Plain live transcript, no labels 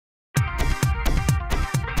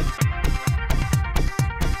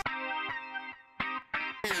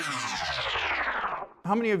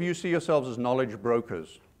How many of you see yourselves as knowledge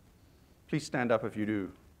brokers? Please stand up if you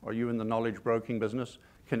do. Are you in the knowledge broking business,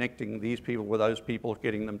 connecting these people with those people,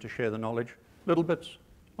 getting them to share the knowledge? Little bits.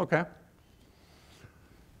 Okay.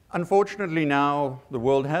 Unfortunately now, the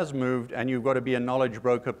world has moved and you've got to be a knowledge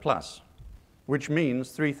broker plus, which means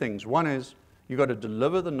three things. One is you've got to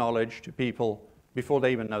deliver the knowledge to people before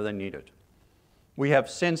they even know they need it. We have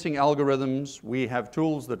sensing algorithms. We have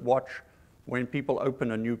tools that watch when people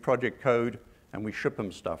open a new project code and we ship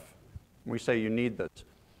them stuff. We say you need this.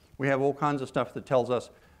 We have all kinds of stuff that tells us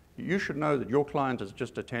you should know that your client has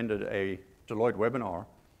just attended a Deloitte webinar.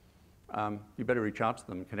 You better reach out to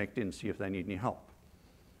them, connect in, see if they need any help.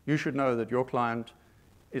 You should know that your client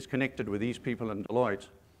is connected with these people in Deloitte,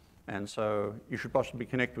 and so you should possibly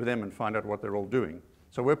connect with them and find out what they're all doing.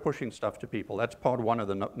 So we're pushing stuff to people. That's part one of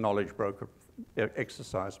the knowledge broker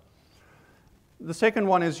exercise. The second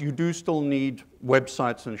one is you do still need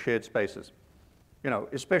websites and shared spaces. You know,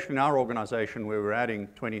 especially in our organization where we're adding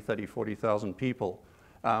 20, 30, 40,000 people,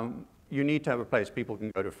 you need to have a place people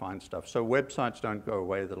can go to find stuff. So websites don't go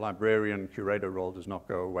away. The librarian, curator role does not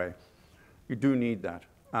go away. You do need that.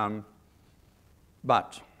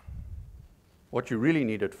 But what you really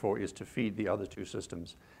need it for is to feed the other two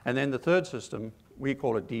systems. And then the third system, we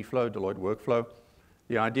call it D-Flow, Deloitte Workflow.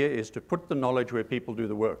 The idea is to put the knowledge where people do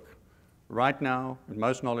the work. Right now, in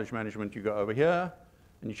most knowledge management, you go over here,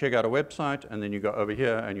 and you check out a website, and then you go over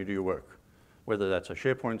here, and you do your work. Whether that's a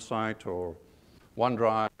SharePoint site, or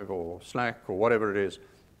OneDrive, or Slack, or whatever it is,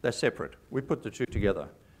 they're separate. We put the two together.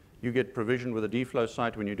 You get provisioned with a D-Flow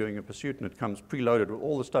site when you're doing a pursuit, and it comes preloaded with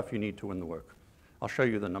all the stuff you need to win the work. I'll show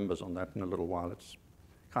you the numbers on that in a little while. It's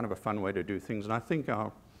kind of a fun way to do things, and I think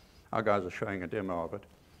our guys are showing a demo of it.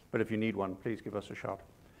 But if you need one, please give us a shout.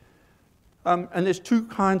 And there's two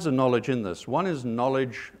kinds of knowledge in this. One is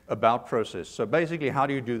knowledge about process. So basically, how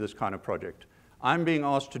do you do this kind of project? I'm being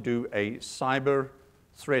asked to do a cyber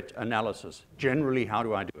threat analysis. Generally, how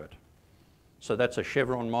do I do it? So that's a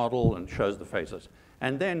Chevron model and shows the phases.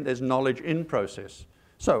 And then there's knowledge in process.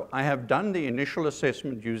 So I have done the initial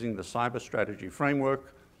assessment using the cyber strategy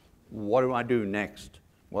framework. What do I do next?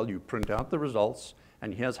 Well, you print out the results,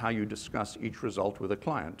 and here's how you discuss each result with a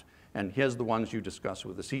client. And here's the ones you discuss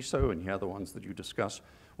with the CISO, and here are the ones that you discuss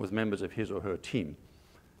with members of his or her team.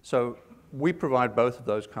 So we provide both of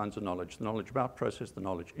those kinds of knowledge, the knowledge about process, the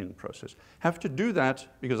knowledge in process. Have to do that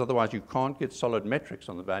because otherwise you can't get solid metrics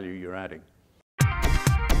on the value you're adding.